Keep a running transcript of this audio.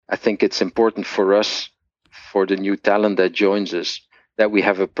think it's important for us, for the new talent that joins us, that we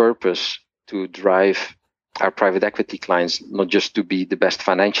have a purpose to drive our private equity clients, not just to be the best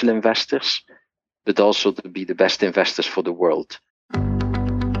financial investors, but also to be the best investors for the world.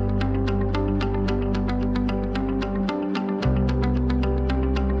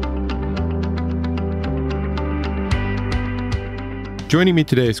 Joining me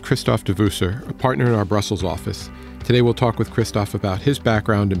today is Christophe de Vusser, a partner in our Brussels office. Today we'll talk with Christophe about his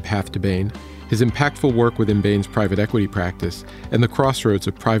background and path to Bain, his impactful work within Bain's private equity practice, and the crossroads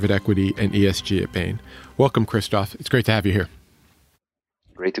of private equity and ESG at Bain. Welcome, Christophe. It's great to have you here.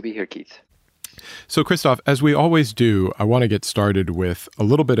 Great to be here, Keith. So, Christophe, as we always do, I want to get started with a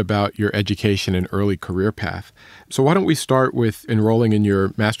little bit about your education and early career path. So why don't we start with enrolling in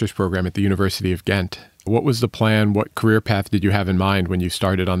your master's program at the University of Ghent? What was the plan? What career path did you have in mind when you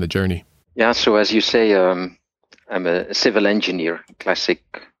started on the journey? Yeah, so as you say, I'm a civil engineer, classic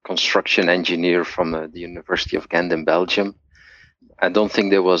construction engineer from the University of Ghent in Belgium. I don't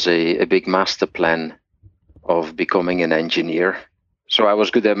think there was a big master plan of becoming an engineer. So I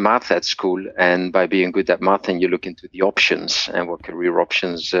was good at math at school, and by being good at math, and you look into the options and what career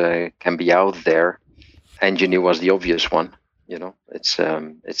options can be out there, engineer was the obvious one. You know, it's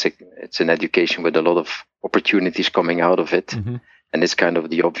an education with a lot of opportunities coming out of it, mm-hmm. and it's kind of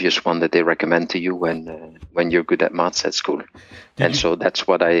the obvious one that they recommend to you when you're good at maths at school. So that's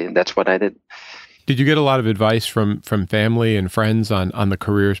what I did. Did you get a lot of advice from family and friends on the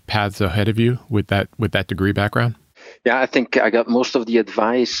career paths ahead of you with that degree background? Yeah, I think I got most of the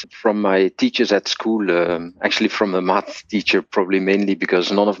advice from my teachers at school, actually from a math teacher, probably mainly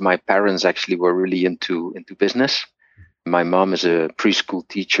because none of my parents actually were really into business. My mom is a preschool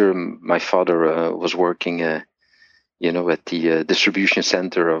teacher. My father was working, at the distribution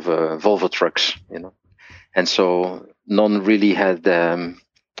center of Volvo trucks, and so none really had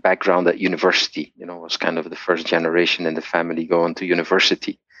background at university. Was kind of the first generation in the family going to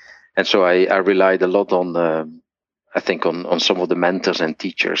university, and so I relied a lot on, I think, on some of the mentors and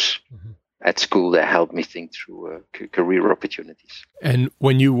teachers mm-hmm. at school that helped me think through career opportunities. And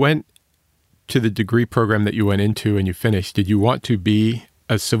when you went to the degree program that you went into and you finished, did you want to be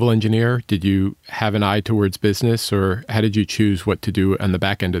a civil engineer? Did you have an eye towards business, or how did you choose what to do on the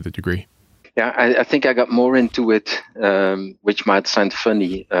back end of the degree? Yeah, I think I got more into it, which might sound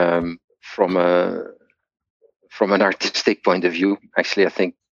funny from an artistic point of view. Actually, I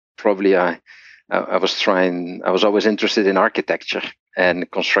think probably I was always interested in architecture, and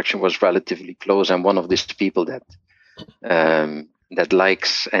construction was relatively close. I'm one of these people that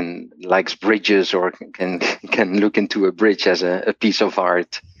likes bridges, or can look into a bridge as a piece of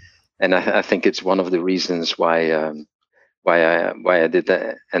art, and I think it's one of the reasons why I did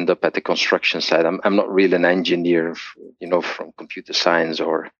end up at the construction side. I'm not really an engineer, from computer science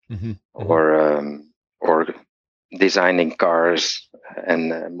or mm-hmm. or designing cars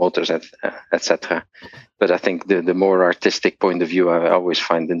and motors, etc. But I think the more artistic point of view I always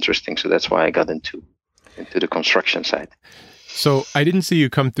find interesting, so that's why I got into the construction side. So I didn't see you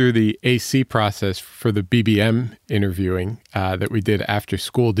come through the AC process for the BBM interviewing that we did after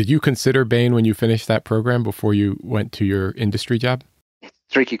school. Did you consider Bain when you finished that program before you went to your industry job?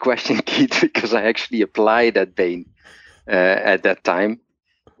 Tricky question, Keith, because I actually applied at Bain at that time,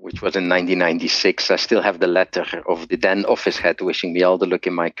 which was in 1996. I still have the letter of the then office head wishing me all the luck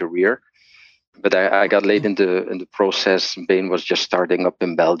in my career. But I got late in the process. Bain was just starting up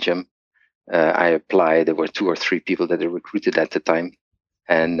in Belgium. I applied. There were 2 or 3 people that they recruited at the time,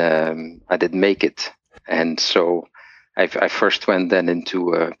 and I didn't make it. And so I first went then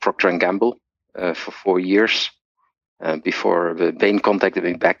into Procter & Gamble for 4 years before Bain contacted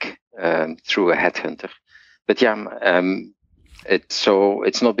me back through a headhunter. But yeah,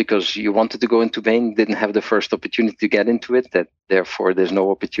 it's not because you wanted to go into Bain, didn't have the first opportunity to get into it, that therefore there's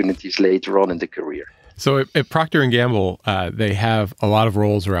no opportunities later on in the career. So at Procter & Gamble, they have a lot of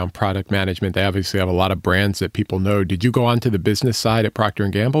roles around product management. They obviously have a lot of brands that people know. Did you go on to the business side at Procter &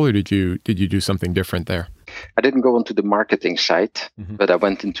 Gamble, or did you do something different there? I didn't go onto the marketing side, mm-hmm. but I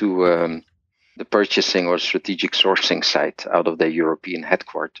went into the purchasing or strategic sourcing side out of their European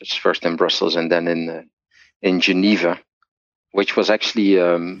headquarters, first in Brussels and then in Geneva, which was actually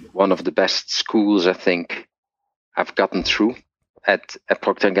one of the best schools I think I've gotten through at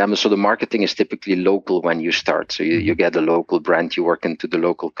Procter & Gamble. So the marketing is typically local when you start. So you get a local brand, you work into the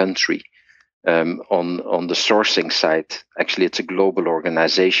local country. On the sourcing side, actually it's a global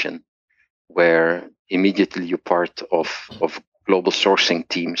organization where immediately you're part of global sourcing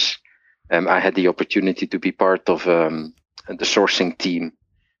teams. I had the opportunity to be part of the sourcing team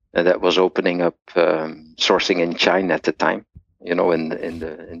that was opening up sourcing in China at the time. in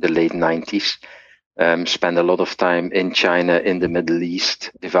the late 90s. Spent a lot of time in China, in the Middle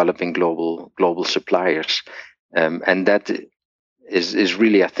East, developing global suppliers, and that is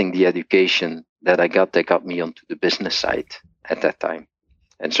really, I think, the education that I got that got me onto the business side at that time.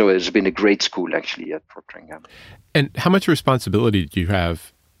 And so it's been a great school, actually, at Procter & Gamble. And how much responsibility did you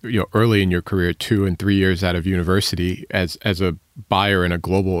have, early in your career, 2 and 3 years out of university, as a buyer in a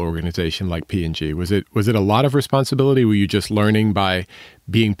global organization like P&G? Was it a lot of responsibility? Were you just learning by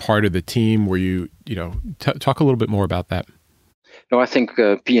being part of the team? Were you, talk a little bit more about that. No, I think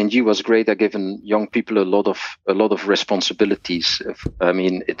P&G was great at giving young people a lot of responsibilities. I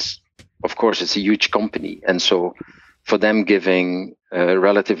mean, it's a huge company, and so for them giving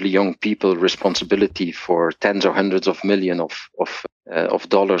relatively young people responsibility for tens or hundreds of millions of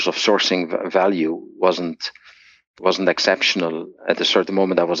dollars of sourcing value wasn't exceptional. At a certain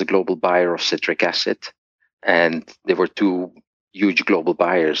moment, I was a global buyer of citric acid, and there were 2 huge global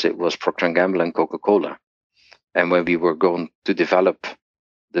buyers. It was Procter & Gamble and Coca-Cola. And when we were going to develop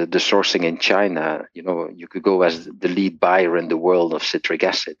the sourcing in China, you could go as the lead buyer in the world of citric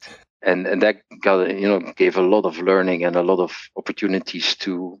acid. And that gave a lot of learning and a lot of opportunities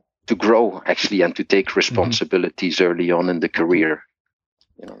to grow, actually, and to take responsibilities early on in the career.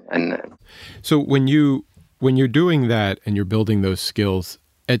 So when you're doing that and you're building those skills,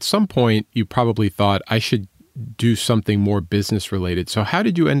 at some point you probably thought, I should do something more business related. So how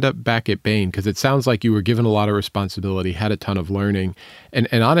did you end up back at Bain? Because it sounds like you were given a lot of responsibility, had a ton of learning, and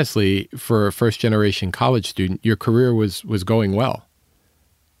honestly, for a first generation college student, your career was going well.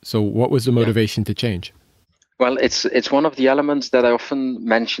 So what was the motivation to change? Well, it's one of the elements that I often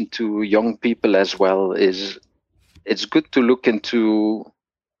mention to young people as well. Is it's good to look into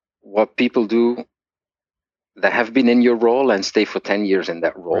what people do that have been in your role and stay for 10 years in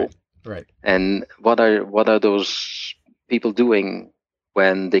that role. Right. And what are those people doing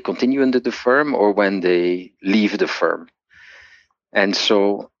when they continue into the firm or when they leave the firm? And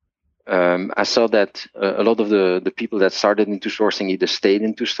so I saw that a lot of the people that started into sourcing either stayed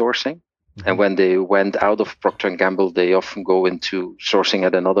into sourcing, and when they went out of Procter & Gamble, they often go into sourcing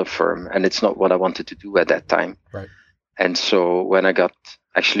at another firm, and it's not what I wanted to do at that time. Right. And so when I got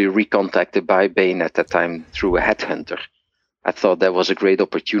actually recontacted by Bain at that time through a headhunter, I thought that was a great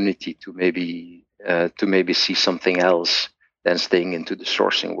opportunity to maybe see something else than staying into the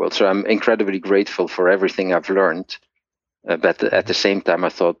sourcing world. So I'm incredibly grateful for everything I've learned. But at the same time, I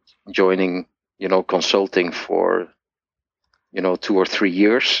thought joining, consulting for, 2 or 3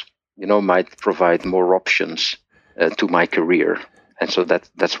 years, might provide more options to my career. And so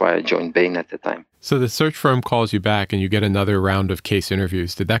that's why I joined Bain at the time. So the search firm calls you back and you get another round of case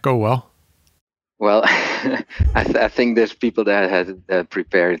interviews. Did that go well? Well, I think there's people that had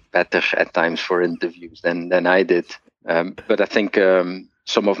prepared better at times for interviews than I did. But I think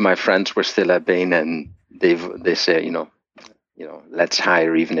some of my friends were still at Bain, and they say, let's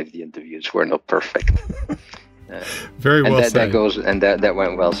hire even if the interviews were not perfect. Very well said. That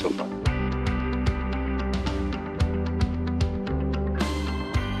went well so far.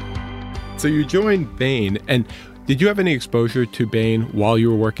 So you joined Bain, and did you have any exposure to Bain while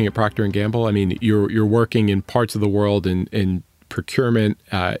you were working at Procter & Gamble? I mean, you're working in parts of the world in procurement,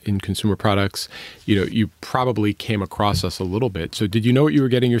 in consumer products. You probably came across us a little bit. So did you know what you were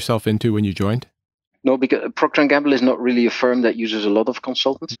getting yourself into when you joined? No, because Procter & Gamble is not really a firm that uses a lot of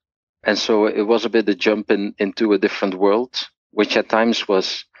consultants. And so it was a bit a jump into a different world, which at times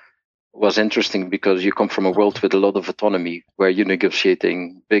was interesting because you come from a world with a lot of autonomy where you're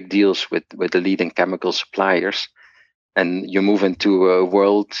negotiating big deals with the leading chemical suppliers. And you move into a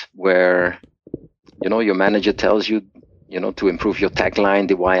world where, your manager tells you, to improve your tagline,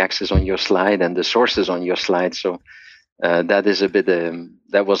 the y-axis on your slide and the sources on your slide. So that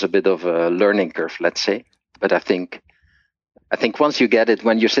was a bit of a learning curve, let's say. But I think once you get it,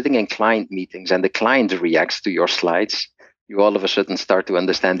 when you're sitting in client meetings and the client reacts to your slides, you all of a sudden start to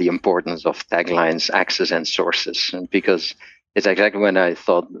understand the importance of taglines, axes, and sources. And because it's exactly when I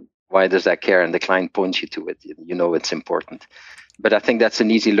thought, why does that care? And the client points you to it. It's important. But I think that's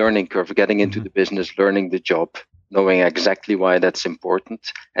an easy learning curve, getting into the business, learning the job, knowing exactly why that's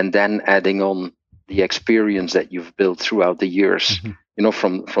important, and then adding on the experience that you've built throughout the years,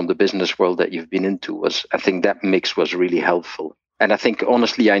 from the business world that you've been into. I think that mix was really helpful. And I think,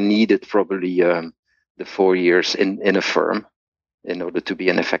 honestly, I needed probably the 4 years in a firm in order to be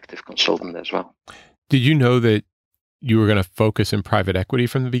an effective consultant as well. Did you know that you were going to focus in private equity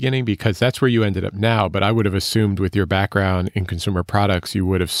from the beginning? Because that's where you ended up now. But I would have assumed with your background in consumer products, you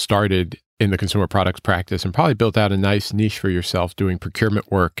would have started in the consumer products practice and probably built out a nice niche for yourself doing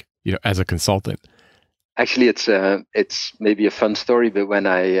procurement work, as a consultant. Actually, it's maybe a fun story, but when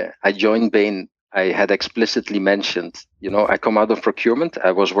I joined Bain, I had explicitly mentioned, I come out of procurement.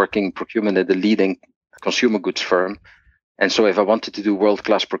 I was working procurement at the leading consumer goods firm. And so if I wanted to do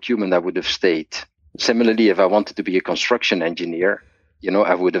world-class procurement, I would have stayed. Similarly, if I wanted to be a construction engineer,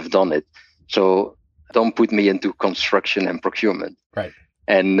 I would have done it. So don't put me into construction and procurement. Right.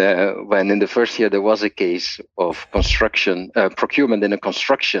 And when in the first year there was a case of construction procurement in a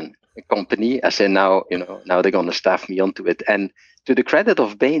construction company, I said, now they're going to staff me onto it. And to the credit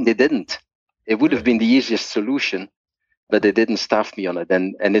of Bain, they didn't. It would have been the easiest solution, but they didn't staff me on it.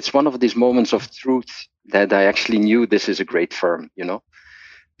 And it's one of these moments of truth that I actually knew this is a great firm.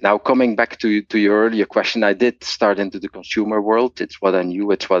 Now, coming back to your earlier question, I did start into the consumer world. It's what I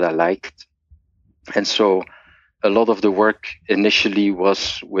knew. It's what I liked. And so a lot of the work initially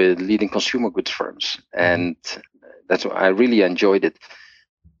was with leading consumer goods firms. And that's why I really enjoyed it.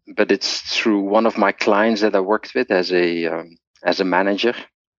 But it's through one of my clients that I worked with as a manager,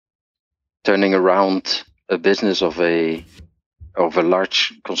 turning around a business of a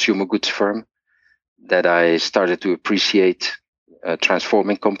large consumer goods firm, that I started to appreciate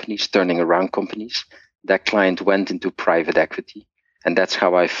transforming companies, turning around companies. That client went into private equity, and that's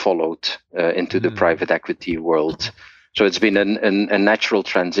how I followed into the private equity world. So it's been a natural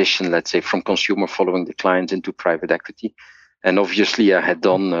transition, let's say, from consumer following the client into private equity. And obviously, I had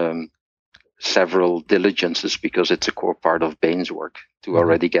done several diligences because it's a core part of Bain's work to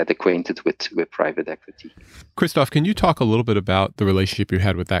already get acquainted with private equity. Christophe, can you talk a little bit about the relationship you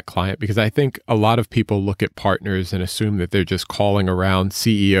had with that client? Because I think a lot of people look at partners and assume that they're just calling around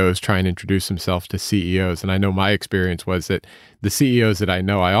CEOs trying to introduce themselves to CEOs. And I know my experience was that the CEOs that I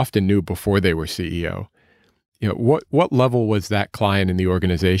know, I often knew before they were CEO. What level was that client in the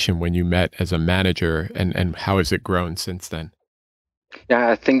organization when you met as a manager, and how has it grown since then? Yeah,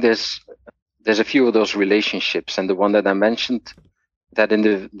 I think there's a few of those relationships, and the one that I mentioned,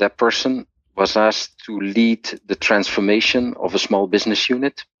 that person was asked to lead the transformation of a small business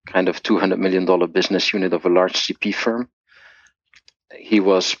unit, kind of $200 million business unit of a large CP firm. He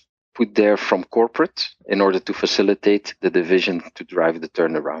was put there from corporate in order to facilitate the division to drive the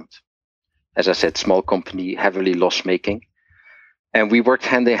turnaround. As I said, small company, heavily loss-making. And we worked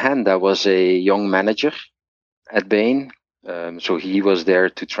hand in hand. I was a young manager at Bain. So he was there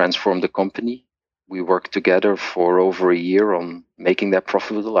to transform the company. We worked together for over a year on making that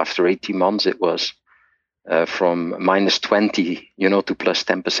profitable. After 18 months, it was from -20, to plus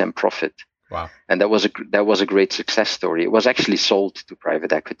 10% profit. Wow! And that was a great success story. It was actually sold to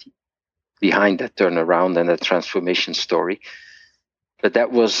private equity behind that turnaround and that transformation story. But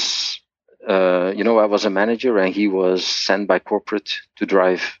that was, I was a manager, and he was sent by corporate to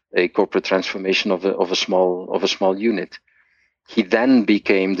drive a corporate transformation of a small unit. He then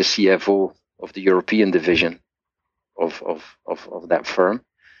became the CFO of the European division of that firm.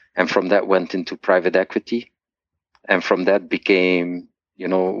 And from that went into private equity. And from that became,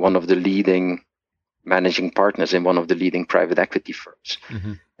 one of the leading managing partners in one of the leading private equity firms.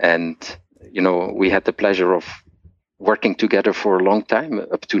 And, we had the pleasure of working together for a long time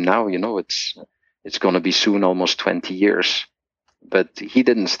up to now. It's going to be soon almost 20 years. But he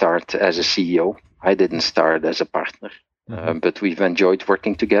didn't start as a CEO. I didn't start as a partner. But we've enjoyed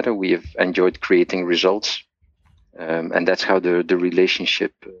working together. We have enjoyed creating results. And that's how the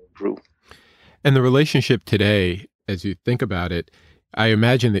relationship grew. And the relationship today, as you think about it, I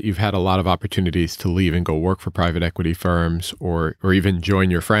imagine that you've had a lot of opportunities to leave and go work for private equity firms or even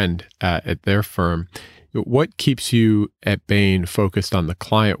join your friend at their firm. What keeps you at Bain focused on the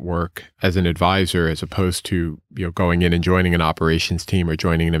client work as an advisor as opposed to going in and joining an operations team or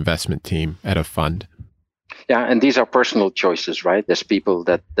joining an investment team at a fund? Yeah, and these are personal choices, right? There's people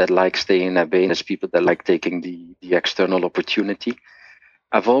that like staying at Bain. There's people that like taking the external opportunity.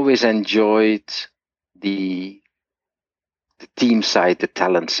 I've always enjoyed the team side, the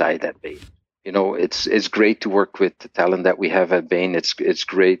talent side at Bain. It's great to work with the talent that we have at Bain. It's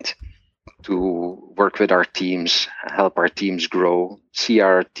great to work with our teams, help our teams grow, see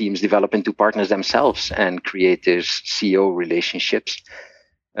our teams develop into partners themselves, and create these CEO relationships.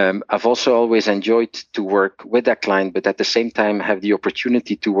 I've also always enjoyed to work with that client, but at the same time have the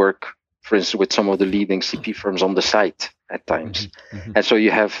opportunity to work, for instance, with some of the leading CP firms on the side at times. And so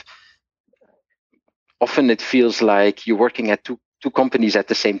often it feels like you're working at two companies at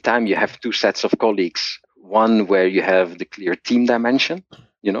the same time. You have two sets of colleagues, one where you have the clear team dimension,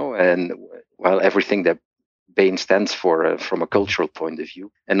 and everything that Bain stands for from a cultural point of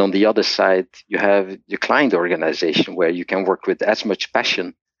view. And on the other side, you have the client organization where you can work with as much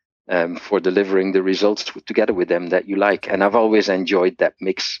passion for delivering the results together with them that you like. And I've always enjoyed that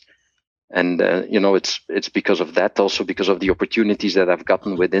mix. And it's because of that, also because of the opportunities that I've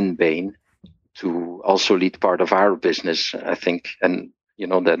gotten within Bain to also lead part of our business, I think, and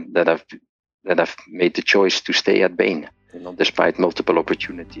that I've made the choice to stay at Bain, despite multiple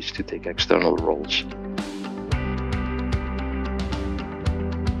opportunities to take external roles.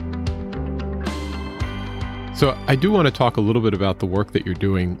 So I do want to talk a little bit about the work that you're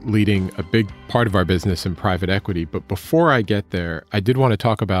doing, leading a big part of our business in private equity. But before I get there, I did want to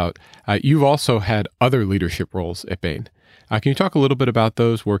talk about, you've also had other leadership roles at Bain. Can you talk a little bit about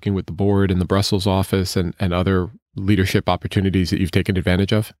those, working with the board and the Brussels office and other leadership opportunities that you've taken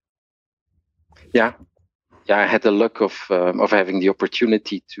advantage of? Yeah, I had the luck of having the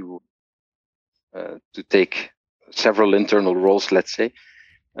opportunity to take several internal roles, let's say.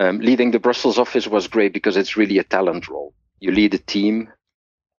 Leading the Brussels office was great because it's really a talent role. You lead a team,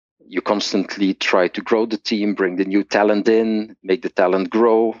 you constantly try to grow the team, bring the new talent in, make the talent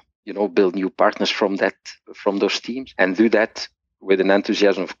grow, build new partners from those teams, and do that with an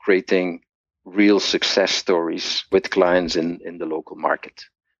enthusiasm of creating real success stories with clients in the local market.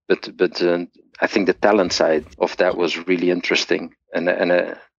 But I think the talent side of that was really interesting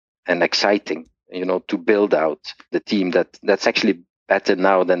and exciting, to build out the team that's actually better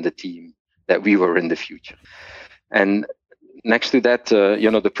now than the team that we were in the future. And next to that,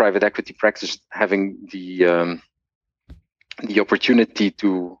 the private equity practice, having the opportunity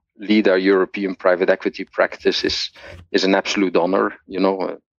to lead our European private equity practice is an absolute honor.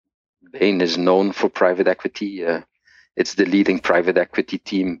 Bain is known for private equity. It's the leading private equity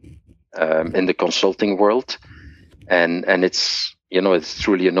team in the consulting world, and it's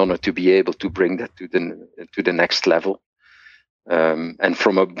truly an honor to be able to bring that to the next level. And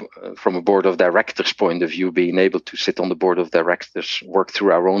from a board of directors point of view, being able to sit on the board of directors, work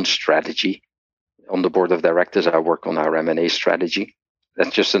through our own strategy. On the board of directors, I work on our M&A strategy.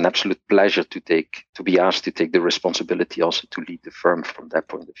 That's just an absolute pleasure to be asked to take the responsibility also to lead the firm from that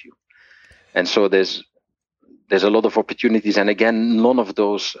point of view. And so there's a lot of opportunities. And again, none of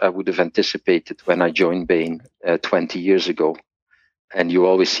those I would have anticipated when I joined Bain 20 years ago. And you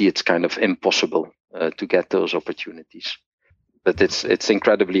always see it's kind of impossible to get those opportunities. But it's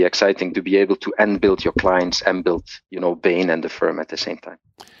incredibly exciting to be able to build your clients and build, Bain and the firm at the same time.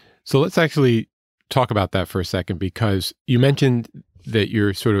 So let's actually talk about that for a second, because you mentioned that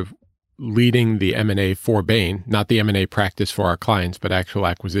you're sort of leading the M&A for Bain, not the M&A practice for our clients, but actual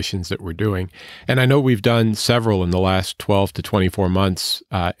acquisitions that we're doing. And I know we've done several in the last 12 to 24 months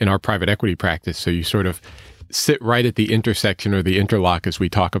in our private equity practice. So you sort of sit right at the intersection or the interlock, as we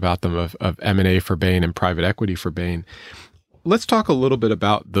talk about them, of M&A for Bain and private equity for Bain. Let's talk a little bit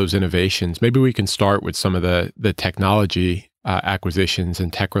about those innovations. Maybe we can start with some of the technology acquisitions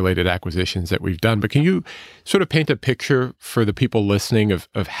and tech-related acquisitions that we've done. But can you sort of paint a picture for the people listening of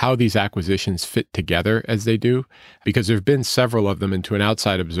how these acquisitions fit together as they do? Because there have been several of them, and to an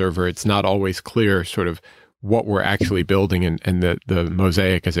outside observer, it's not always clear sort of what we're actually building and the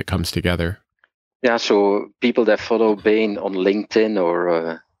mosaic as it comes together. Yeah, so people that follow Bain on LinkedIn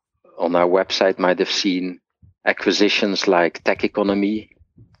or on our website might have seen acquisitions like Tech Economy,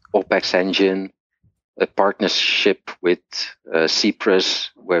 OPEX Engine, a partnership with Cypress,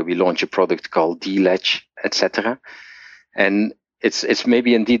 where we launch a product called D-Ledge, etc. And it's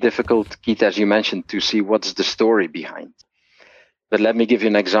maybe indeed difficult, Keith, as you mentioned, to see what's the story behind. But let me give you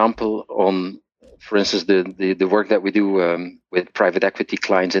an example on, for instance, the work that we do with private equity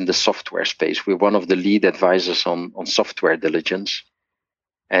clients in the software space. We're one of the lead advisors on software diligence.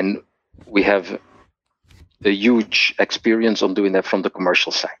 And we have a huge experience on doing that from the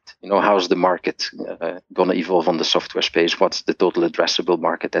commercial side. How's the market going to evolve on the software space? What's the total addressable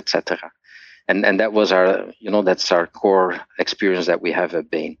market, etc. And that was that's our core experience that we have at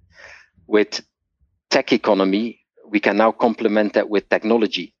Bain. With Tech Economy, we can now complement that with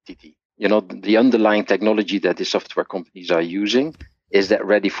technology TD. The underlying technology that the software companies are using, is that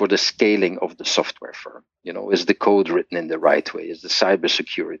ready for the scaling of the software firm? Is the code written in the right way? Is the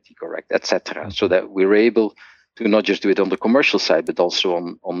cybersecurity correct, etc.? So that we're able to not just do it on the commercial side, but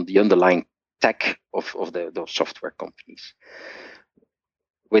also on the underlying tech of those software companies.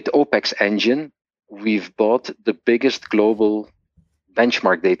 With OPEX Engine, we've bought the biggest global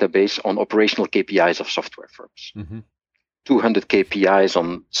benchmark database on operational KPIs of software firms. Mm-hmm. 200 KPIs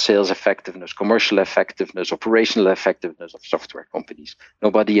on sales effectiveness, commercial effectiveness, operational effectiveness of software companies.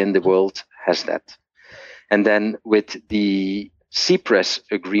 Nobody in the world has that. And then with the Cypress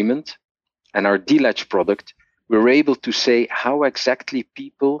agreement and our D-Ledge product, we're able to say how exactly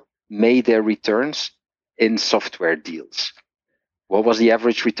people made their returns in software deals. what was the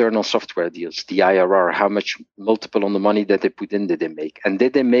average return on software deals, the IRR, how much multiple on the money that they put in did they make? And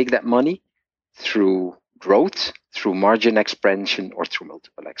did they make that money through growth, through margin expansion, or through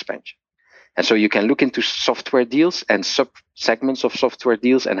multiple expansion? And so you can look into software deals and sub-segments of software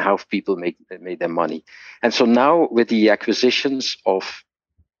deals and how people made their money. And so now with the acquisitions of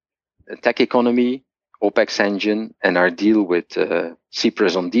Tech Economy, OPEX Engine, and our deal with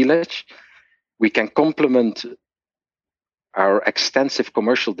Cypress on Deal Edge, we can complement our extensive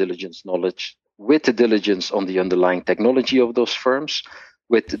commercial diligence knowledge with the diligence on the underlying technology of those firms,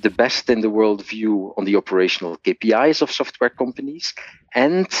 with the best in the world view on the operational KPIs of software companies,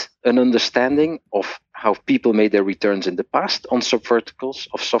 and an understanding of how people made their returns in the past on subverticals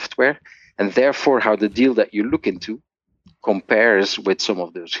of software, and therefore how the deal that you look into compares with some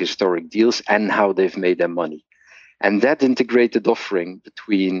of those historic deals and how they've made their money. And that integrated offering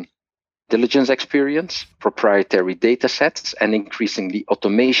between diligence experience, proprietary data sets, and increasingly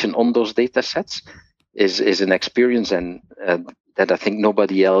automation on those data sets is an experience and that I think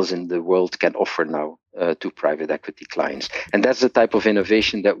nobody else in the world can offer now to private equity clients. And that's the type of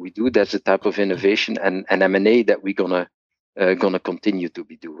innovation that we do. That's the type of innovation and M&A that we're gonna continue to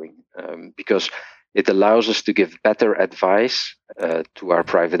be doing because it allows us to give better advice to our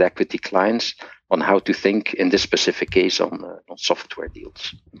private equity clients on how to think in this specific case on software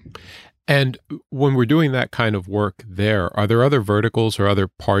deals. And when we're doing that kind of work there, are there other verticals or other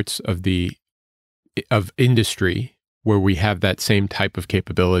parts of industry where we have that same type of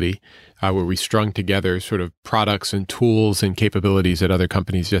capability, where we strung together sort of products and tools and capabilities that other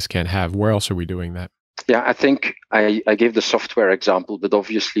companies just can't have? Where else are we doing that? Yeah, I think I gave the software example, but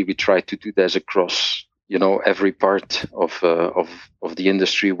obviously we try to do this across, every part of the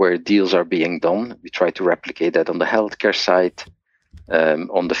industry where deals are being done. We try to replicate that on the healthcare side,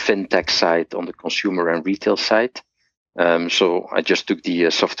 on the fintech side, on the consumer and retail side. So I just took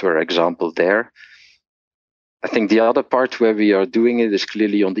the software example there. I think the other part where we are doing it is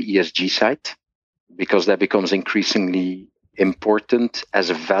clearly on the ESG side, because that becomes increasingly important as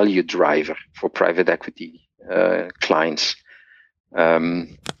a value driver for private equity clients.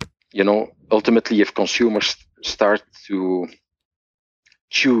 Ultimately, if consumers start to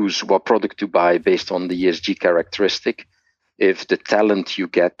choose what product to buy based on the ESG characteristic, if the talent you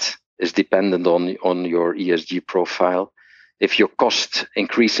get is dependent on your ESG profile, if your cost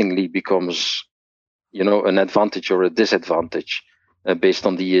increasingly becomes an advantage or a disadvantage based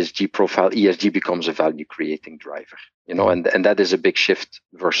on the ESG profile, ESG becomes a value creating driver, and that is a big shift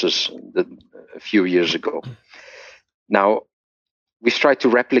versus a few years ago. Now, we've tried to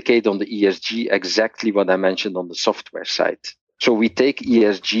replicate on the ESG exactly what I mentioned on the software side. So we take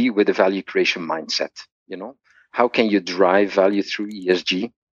ESG with a value creation mindset. How can you drive value through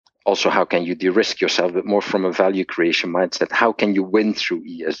ESG? Also, how can you de-risk yourself, but more from a value creation mindset? How can you win through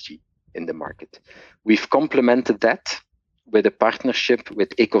ESG in the market? We've complemented that with a partnership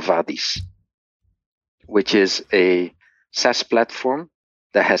with EcoVadis, which is a SaaS platform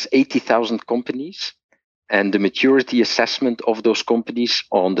that has 80,000 companies and the maturity assessment of those companies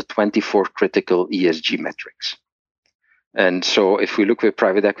on the 24 critical ESG metrics. And so if we look with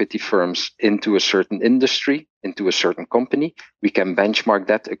private equity firms into a certain industry, into a certain company, we can benchmark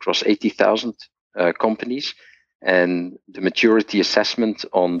that across 80,000 companies and the maturity assessment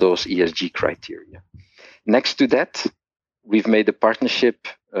on those ESG criteria. Next to that, we've made a partnership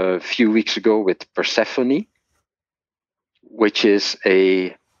a few weeks ago with Persephone, which is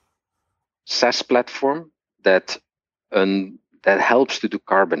a SaaS platform that helps to do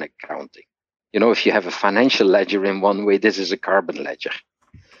carbon accounting. If you have a financial ledger in one way, this is a carbon ledger.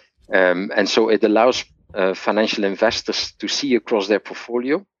 And so it allows financial investors to see across their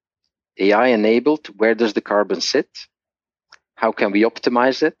portfolio, AI-enabled, where does the carbon sit? How can we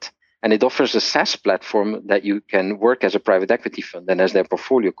optimize it? And it offers a SaaS platform that you can work as a private equity fund and as their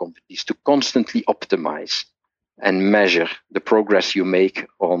portfolio companies to constantly optimize and measure the progress you make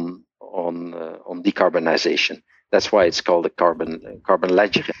on decarbonization. That's why it's called a carbon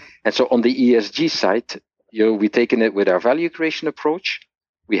ledger. And so on the ESG side, we've taken it with our value creation approach.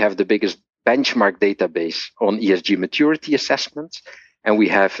 We have the biggest benchmark database on ESG maturity assessments, and we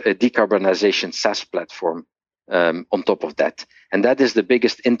have a decarbonization SaaS platform on top of that. And that is the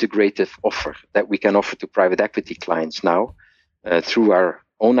biggest integrative offer that we can offer to private equity clients now through our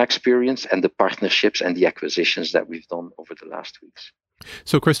own experience and the partnerships and the acquisitions that we've done over the last weeks.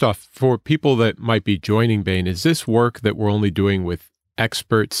 So Christoph, for people that might be joining Bain, is this work that we're only doing with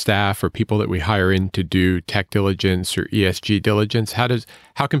expert staff or people that we hire in to do tech diligence or ESG diligence?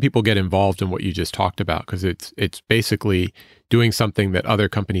 How can people get involved in what you just talked about? Because it's basically doing something that other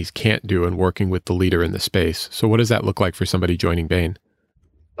companies can't do and working with the leader in the space. So what does that look like for somebody joining Bain?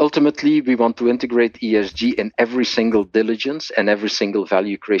 Ultimately, we want to integrate ESG in every single diligence and every single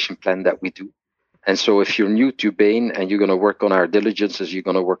value creation plan that we do. And so if you're new to Bain and you're going to work on our diligences, you're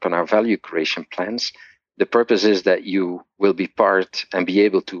going to work on our value creation plans, the purpose is that you will be part and be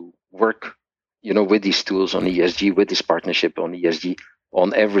able to work, with these tools on ESG, with this partnership on ESG,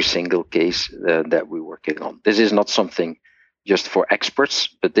 on every single case that we're working on. This is not something just for experts,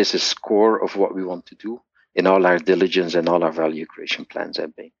 but this is core of what we want to do in all our diligence and all our value creation plans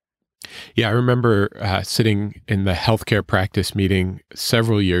at Bain. Yeah, I remember sitting in the healthcare practice meeting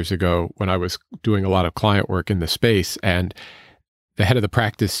several years ago when I was doing a lot of client work in the space, and the head of the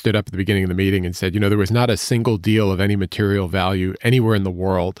practice stood up at the beginning of the meeting and said, there was not a single deal of any material value anywhere in the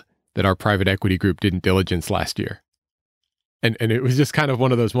world that our private equity group didn't diligence last year. And it was just kind of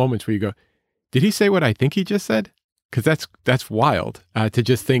one of those moments where you go, did he say what I think he just said? Because that's wild to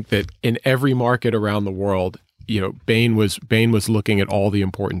just think that in every market around the world, Bain was looking at all the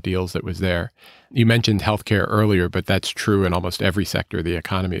important deals that was there. You mentioned healthcare earlier, but that's true in almost every sector of the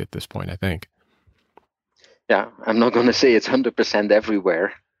economy at this point, I think. Yeah, I'm not going to say it's 100%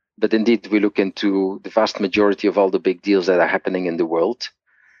 everywhere, but indeed we look into the vast majority of all the big deals that are happening in the world,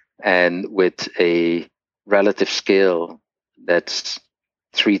 and with a relative scale that's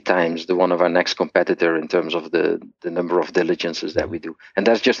 3 times the one of our next competitor in terms of the number of diligences that we do. And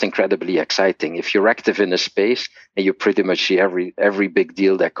that's just incredibly exciting. If you're active in a space and you pretty much see every big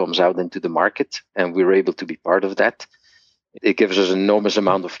deal that comes out into the market, and we're able to be part of that, it gives us an enormous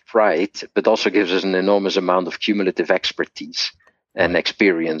amount of pride, but also gives us an enormous amount of cumulative expertise and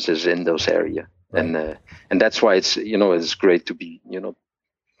experiences in those areas. Right. And that's why it's great to be,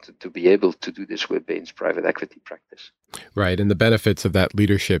 to be able to do this with Bain's private equity practice. Right. And the benefits of that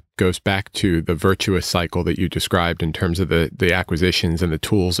leadership goes back to the virtuous cycle that you described in terms of the acquisitions and the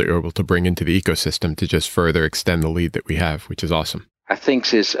tools that you're able to bring into the ecosystem to just further extend the lead that we have, which is awesome. I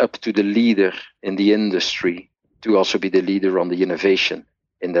think it's up to the leader in the industry to also be the leader on the innovation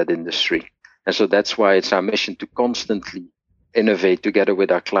in that industry. And so that's why it's our mission to constantly innovate together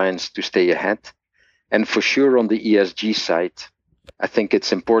with our clients to stay ahead. And for sure on the ESG side, I think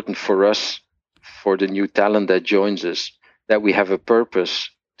it's important for us, for the new talent that joins us, that we have a purpose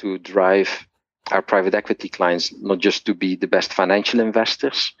to drive our private equity clients, not just to be the best financial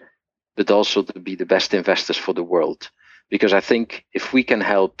investors, but also to be the best investors for the world. Because I think if we can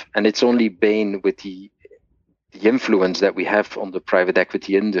help, and it's only Bain with the influence that we have on the private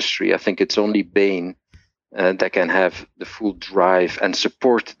equity industry, I think it's only Bain that can have the full drive and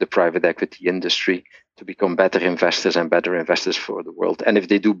support the private equity industry to become better investors and better investors for the world. And if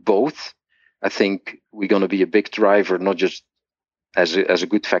they do both, I think we're going to be a big driver, not just as a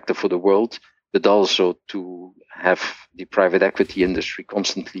good factor for the world, but also to have the private equity industry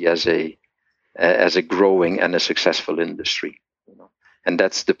constantly as a growing and a successful industry. And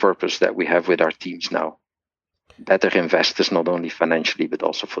that's the purpose that we have with our teams now. Better investors, not only financially, but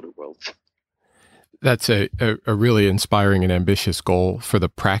also for the world. That's a really inspiring and ambitious goal for the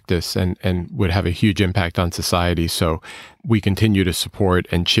practice and would have a huge impact on society. So we continue to support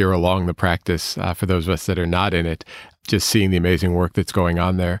and cheer along the practice for those of us that are not in it, just seeing the amazing work that's going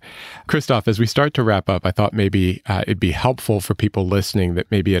on there. Christoph, as we start to wrap up, I thought maybe it'd be helpful for people listening that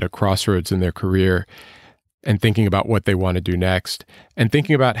may be at a crossroads in their career and thinking about what they want to do next and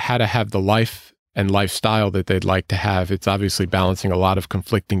thinking about how to have the life and lifestyle that they'd like to have. It's obviously balancing a lot of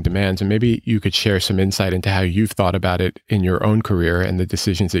conflicting demands. And maybe you could share some insight into how you've thought about it in your own career and the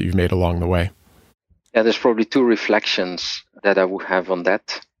decisions that you've made along the way. Yeah, there's probably 2 reflections that I would have on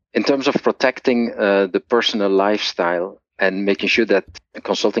that. In terms of protecting the personal lifestyle and making sure that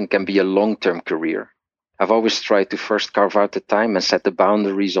consulting can be a long-term career, I've always tried to first carve out the time and set the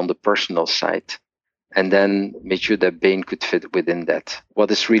boundaries on the personal side, and then make sure that Bain could fit within that. What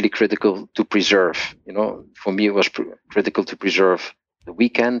is really critical to preserve? For me, it was critical to preserve the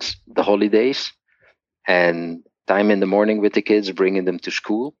weekends, the holidays, and time in the morning with the kids, bringing them to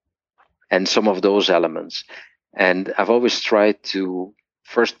school, and some of those elements. And I've always tried to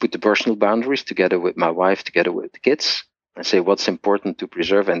first put the personal boundaries together with my wife, together with the kids, and say what's important to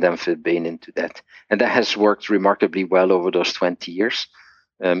preserve, and then fit Bain into that. And that has worked remarkably well over those 20 years.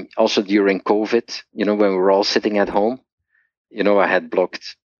 Also during COVID, when we were all sitting at home, I had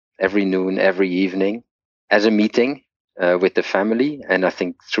blocked every noon, every evening as a meeting with the family. And I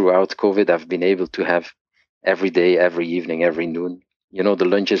think throughout COVID, I've been able to have every day, every evening, every noon, the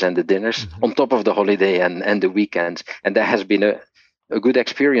lunches and the dinners on top of the holiday and the weekends. And that has been a good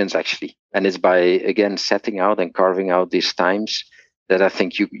experience, actually. And it's by, again, setting out and carving out these times that I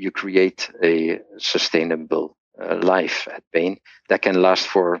think you create a sustainable life at Bain that can last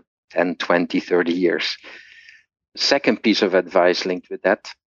for 10, 20, 30 years. Second piece of advice linked with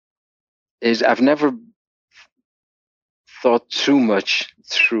that is I've never thought too much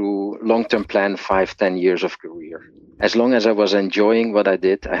through long-term plan, 5, 10 years of career. As long as I was enjoying what I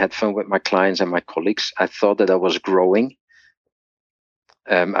did, I had fun with my clients and my colleagues, I thought that I was growing.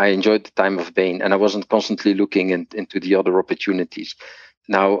 I enjoyed the time of Bain, and I wasn't constantly looking into the other opportunities.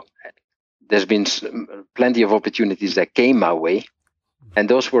 Now, there's been plenty of opportunities that came my way, and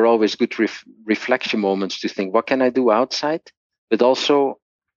those were always good reflection moments to think, what can I do outside? But also,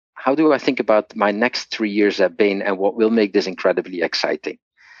 how do I think about my next 3 years at Bain and what will make this incredibly exciting?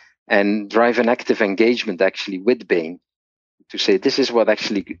 And drive an active engagement actually with Bain to say, this is what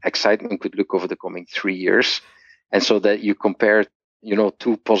actually excitement could look over the coming 3 years. And so that you compare,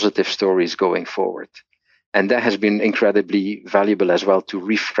 two positive stories going forward. And that has been incredibly valuable as well to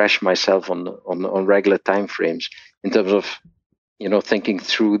refresh myself on regular timeframes in terms of, thinking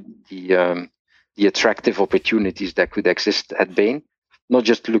through the attractive opportunities that could exist at Bain. Not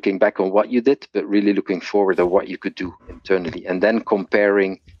just looking back on what you did, but really looking forward at what you could do internally, and then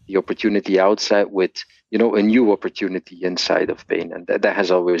comparing the opportunity outside with, a new opportunity inside of Bain. And that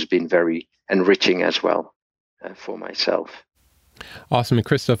has always been very enriching as well for myself. Awesome. And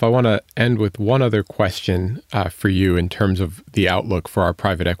Christoph, I want to end with one other question for you in terms of the outlook for our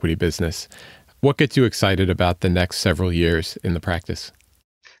private equity business. What gets you excited about the next several years in the practice?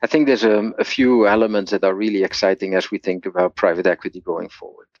 I think there's a few elements that are really exciting as we think about private equity going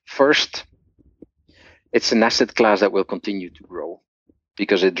forward. First, it's an asset class that will continue to grow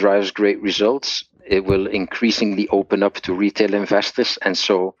because it drives great results. It will increasingly open up to retail investors. And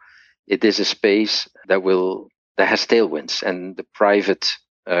so it is a space that has tailwinds, and the private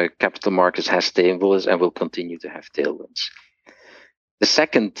capital markets has tailwinds and will continue to have tailwinds. The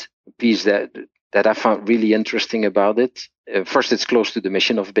second piece that I found really interesting about it, first, it's close to the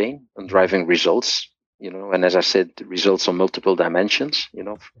mission of Bain on driving results, and as I said, results on multiple dimensions,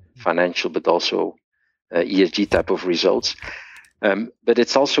 financial, but also ESG type of results. But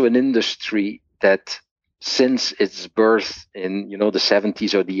it's also an industry that, since its birth in, the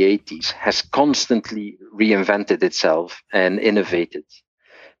 70s or the 80s, has constantly reinvented itself and innovated.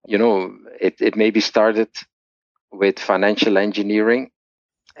 It maybe started with financial engineering,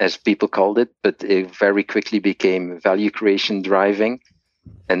 as people called it, but it very quickly became value creation driving.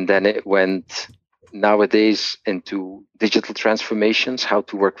 And then it went nowadays into digital transformations, how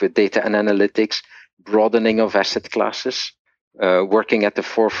to work with data and analytics, broadening of asset classes, working at the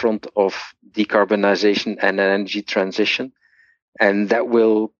forefront of decarbonization and energy transition. And that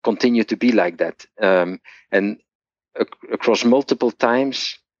will continue to be like that. And across multiple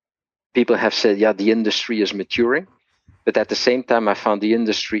times, people have said, the industry is maturing. But at the same time, I found the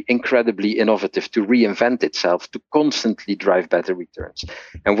industry incredibly innovative to reinvent itself, to constantly drive better returns.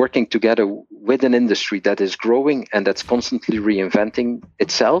 And working together with an industry that is growing and that's constantly reinventing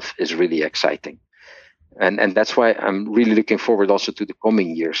itself is really exciting. And that's why I'm really looking forward also to the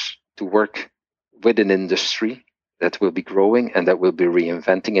coming years to work with an industry that will be growing and that will be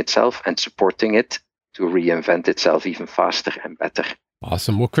reinventing itself and supporting it to reinvent itself even faster and better.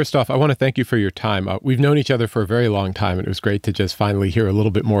 Awesome. Well, Christoph, I want to thank you for your time. We've known each other for a very long time, and it was great to just finally hear a little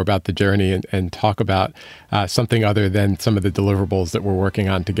bit more about the journey and talk about something other than some of the deliverables that we're working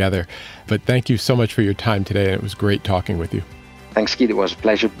on together. But thank you so much for your time today, and it was great talking with you. Thanks, Keith. It was a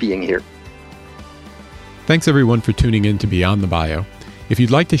pleasure being here. Thanks, everyone, for tuning in to Beyond the Bio. If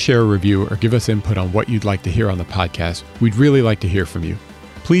you'd like to share a review or give us input on what you'd like to hear on the podcast, we'd really like to hear from you.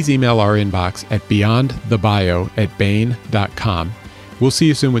 Please email our inbox at beyondthebio@bain.com. We'll see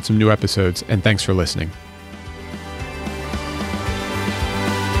you soon with some new episodes, and thanks for listening.